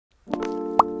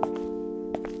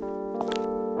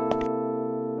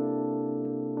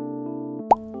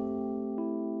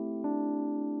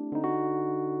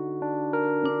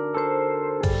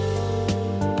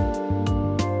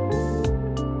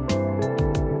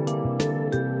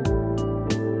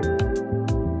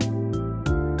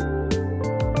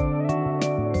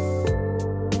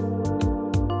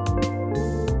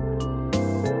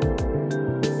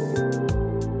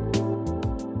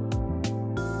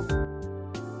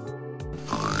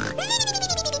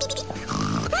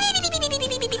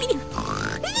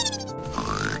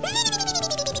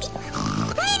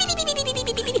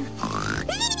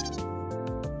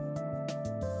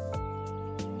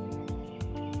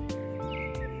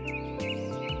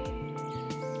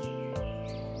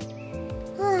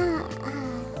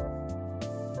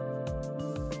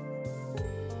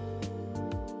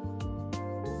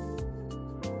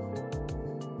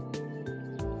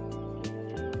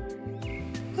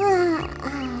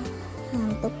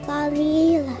Ngantuk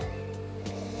kali lah.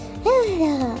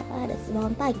 Ada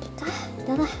bangun pagi kah?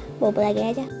 Udah lah, bobo lagi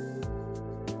aja.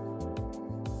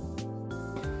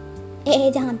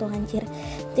 Jangan tuh hancur.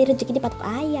 Nanti rezeki dipatok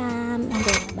ayam.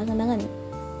 Aduh, bangun.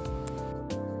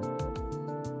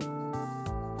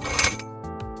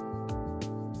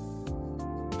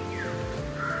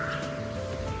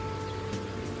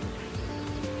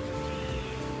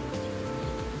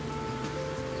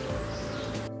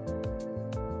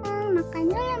 Makan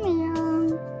dulu Meong.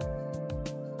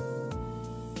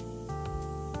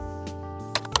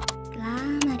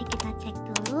 Mari kita cek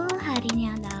dulu hari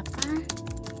ini ada apa.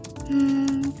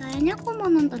 Kayaknya aku mau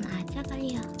nonton aja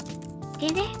kali ya. Oke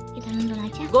deh, kita nonton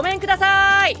aja. Gomen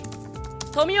kudasai.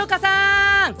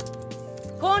 Tomioka-san.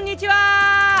 Konnichiwa.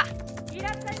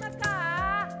 Irassaimasu ka?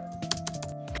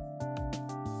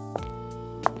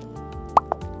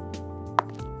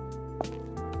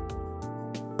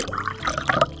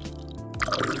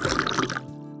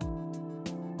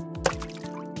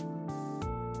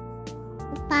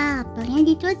 Lupa, apelnya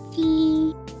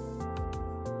dicuci.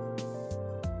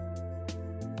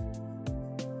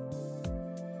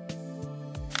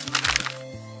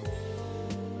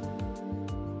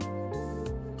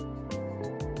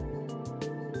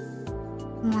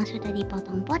 Semua sudah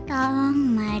dipotong-potong.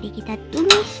 Mari kita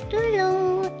tumis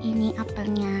dulu. Ini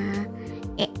apelnya.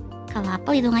 Kalau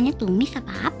apel hitungannya tumis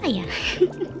apa ya?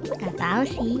 Gak tahu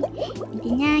sih.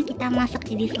 Intinya kita masak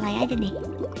jadi selai aja deh.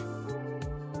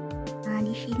 Nah,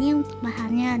 di sini untuk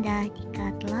bahannya ada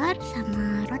 3 telur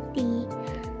sama roti.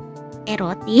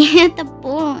 Roti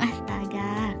tepung,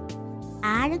 astaga.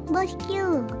 Aduk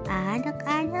bosku, aduk.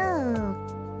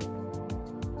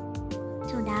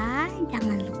 Sudah,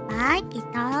 jangan lupa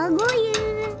kita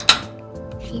guyur.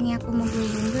 Sini aku mau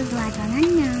guyur dulu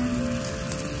adonannya.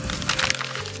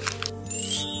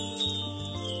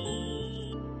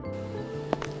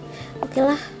 Oke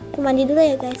lah, aku mandi dulu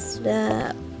ya guys.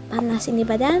 Sudah panas ini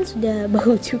badan, sudah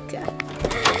bau juga.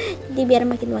 Jadi biar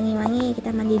makin wangi-wangi,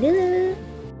 kita mandi dulu.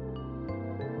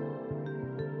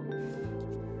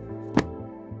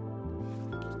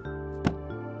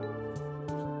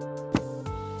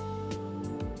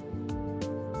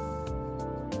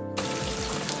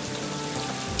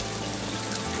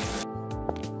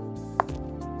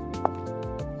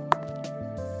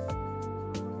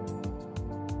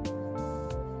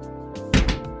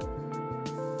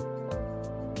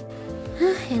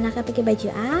 Enaknya pakai baju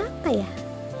apa ya?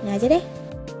 Ini aja deh.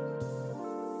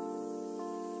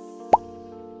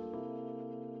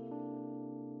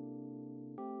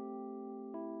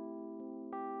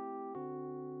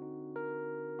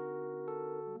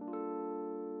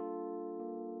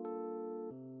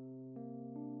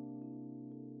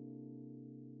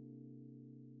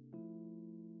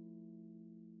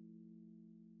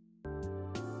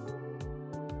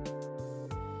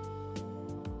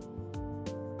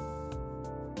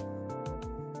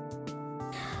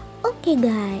 Oke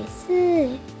guys,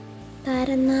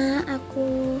 karena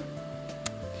aku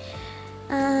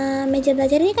meja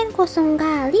belajar ini kan kosong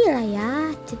kali lah ya.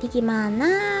 Jadi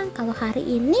gimana kalau hari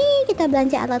ini kita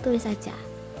belanja alat tulis saja?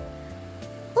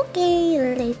 Oke,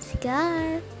 let's go.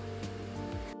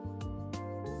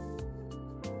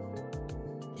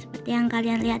 Seperti yang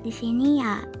kalian lihat di sini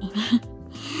ya, ini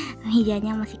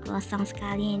mejanya masih kosong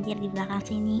sekali anjir di belakang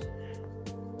sini.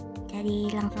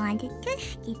 Jadi langsung aja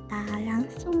guys, kita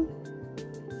langsung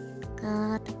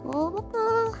ke toko buku.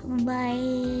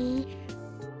 Bye.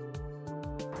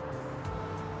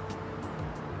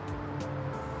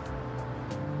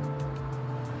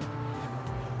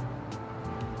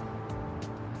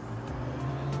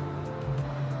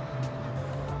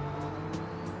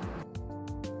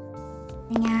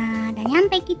 Dan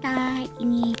nyampe kita.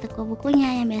 Ini toko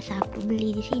bukunya yang biasa aku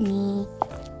beli di sini.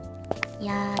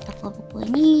 Ya, toko buku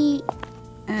ini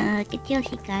kecil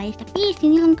sih guys, tapi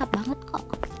sini lengkap banget kok.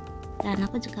 Dan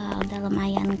aku juga udah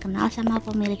lumayan kenal sama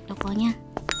pemilik tokonya.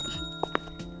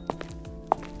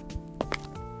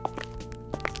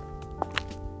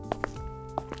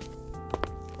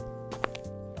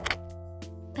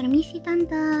 Permisi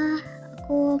tante,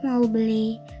 aku mau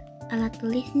beli alat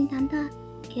tulis nih tante.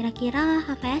 Kira-kira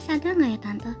HVS ada nggak ya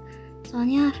tante?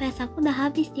 Soalnya HVS aku udah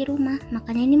habis di rumah,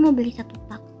 makanya ini mau beli 1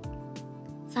 pak.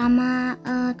 Sama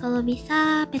kalau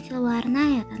bisa pensil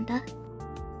warna ya tante.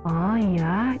 Oh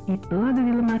iya, itu ada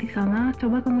di lemari sana.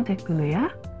 Coba kamu cek dulu ya.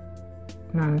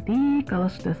 Nanti kalau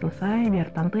sudah selesai,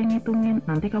 biar tante yang ngitungin.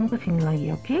 Nanti kamu kesini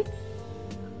lagi, oke?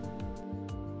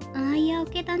 Ya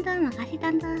oke tante, makasih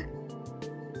tante.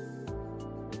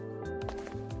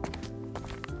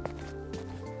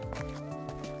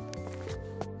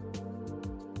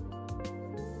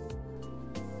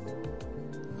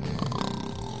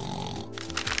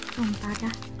 Sumpah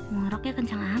dah, ngoroknya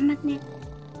kencang amat nih.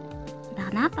 Entah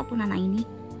kenapa pun anak ini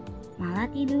malah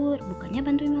tidur, bukannya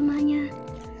bantuin mamanya.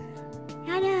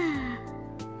 Yadah.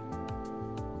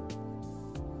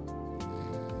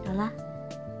 Udahlah,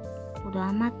 udah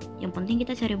amat. Yang penting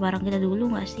kita cari barang kita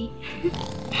dulu nggak sih?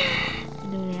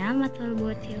 Peduli amat soal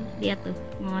bocil. Lihat tuh,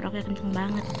 ngoroknya kenceng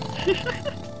banget.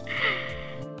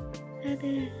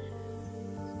 Aduh.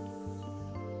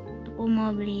 Aku mau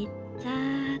beli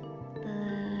cat.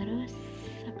 Terus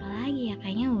apa lagi ya?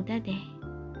 Kayaknya udah deh.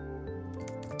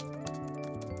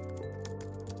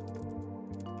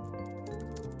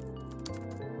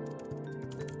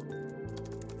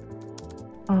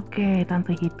 Oke,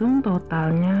 tante hitung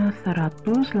totalnya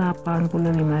 185.000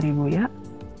 ya.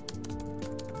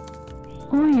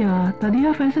 Oh iya, tadi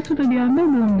HVC sudah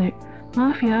diambil belum, Dek?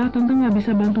 Maaf ya, tante nggak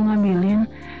bisa bantu ngambilin.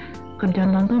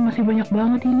 Kerjaan tante masih banyak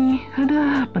banget ini.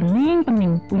 Aduh, pening.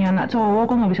 Punya anak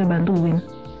cowok kok nggak bisa bantuin.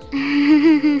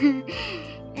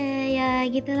 Ya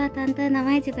gitulah tante,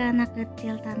 namanya juga anak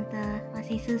kecil tante.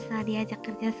 Masih susah diajak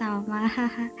kerja sama.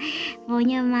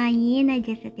 Maunya main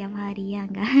aja setiap hari ya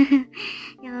enggak?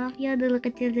 Ya maaf ya, dulu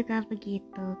kecil juga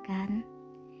begitu kan.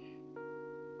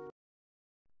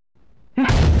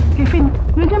 Kevin,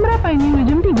 udah jam berapa ini? Udah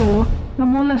jam 3 loh. Nggak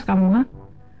mau les kamu, ha?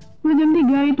 Udah jam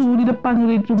 3 itu, di depan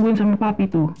udah ditungguin sama papi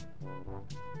tuh.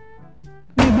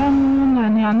 Bangun lah,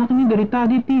 nih anak ini dari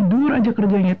tadi tidur aja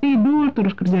kerjanya. Tidur,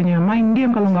 terus kerjanya main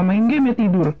game. Kalau nggak main game ya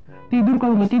tidur. Tidur,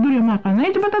 kalau nggak tidur ya makan. Ayo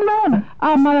cepetan bangun.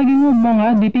 Ama lagi ngomong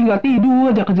ha, ditinggal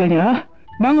tidur aja kerjanya, ha?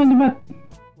 Bangun cepat.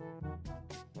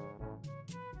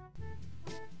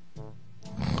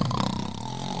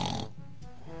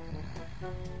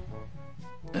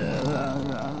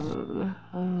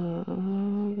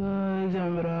 Jam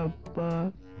berapa?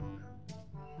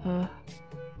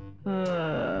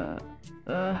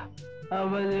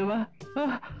 Apa sih, Ma?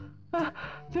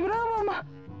 Jam berapa, Ma?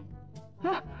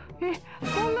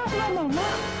 Panas lah, Mama.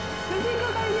 Jam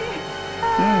 3 kali.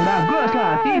 Bagus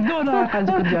lah, tidur lah kan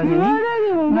kerjaan ini.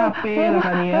 Ngapain lah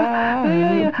kan ya?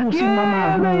 Pusing Mama.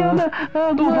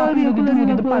 Tuh, papi udah tunggu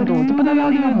di depan tuh. Cepetan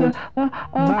lagi kamu.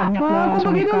 Banyak lah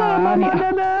suami kami.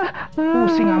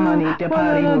 Pusing ama nih, tiap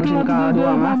hari ngurusin kado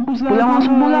ama. Pulang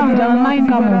langsung pulang, jangan main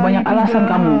kamu. Banyak alasan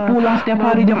kamu. Pulang setiap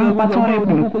hari jam 4 sore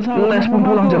pun. Les pun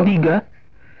pulang jam 3.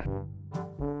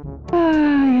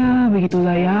 Ya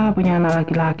begitulah ya, punya anak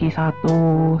laki-laki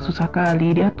satu. Susah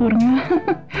kali diaturnya.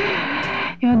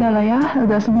 Ya udahlah ya,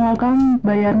 udah semua kan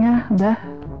bayarnya, udah.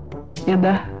 Ya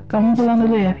udah, kamu pulang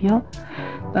dulu ya, Phil.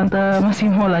 Tante masih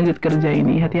mau lanjut kerja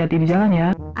ini. Hati-hati di jalan ya.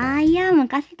 Ya,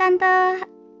 makasih tante.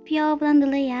 Vio pulang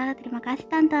dulu ya. Terima kasih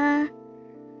tante.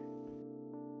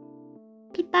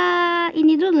 Kita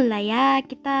ini dulu lah ya.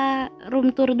 Kita room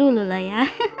tour dulu lah ya.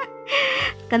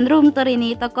 Kan room tour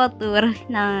ini, toko tour.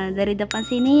 Nah, dari depan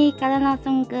sini kalian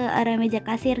langsung ke arah meja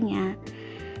kasirnya.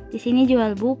 Di sini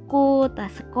jual buku,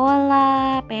 tas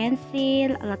sekolah,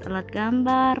 pensil, alat-alat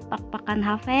gambar, pak-pakan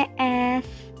HVS.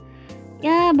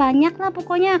 Ya banyak lah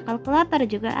pokoknya, kalkulator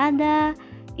juga ada.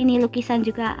 Ini lukisan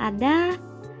juga ada.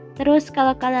 Terus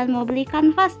kalau kalian mau beli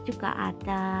kanvas juga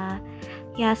ada.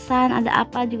 Hiasan ada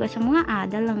apa juga semua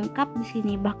ada, lengkap di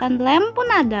sini. Bahkan lem pun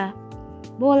ada.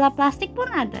 Bola plastik pun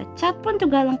ada, cat pun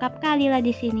juga lengkap kali lah di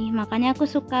sini. Makanya aku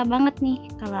suka banget nih.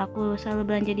 Kalau aku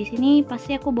selalu belanja di sini,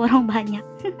 pasti aku borong banyak.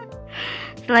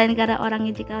 Selain karena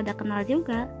orangnya juga udah kenal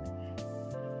juga.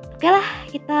 Oke lah,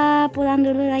 kita pulang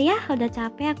dulu lah ya. Udah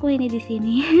capek aku ini di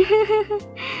sini.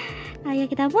 Ayo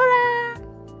kita pulang.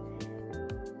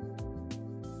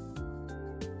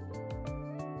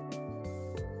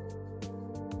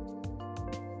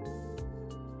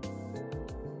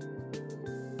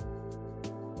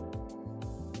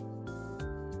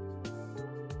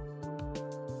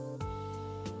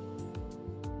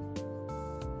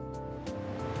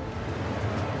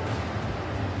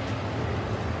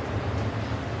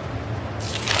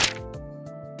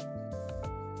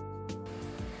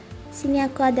 Sini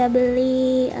aku ada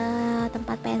beli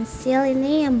tempat pensil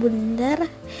ini yang bundar,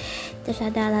 terus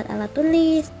ada alat-alat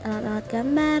tulis, alat-alat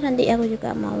gambar. Nanti aku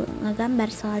juga mau ngegambar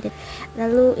soalnya.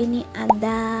 Lalu ini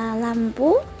ada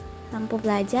lampu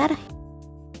belajar.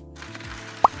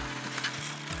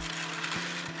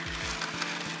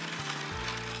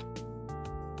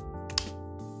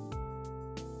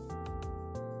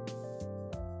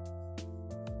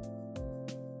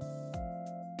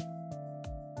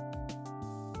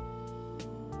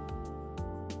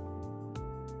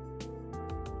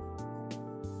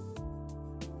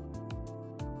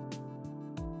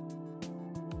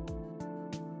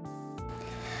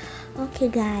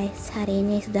 Oke guys, hari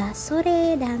ini sudah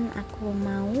sore dan aku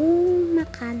mau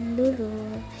makan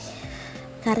dulu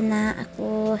karena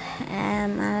aku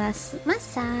malas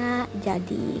masak.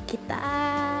 Jadi kita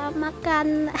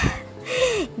makan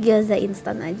gyoza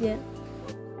instan aja.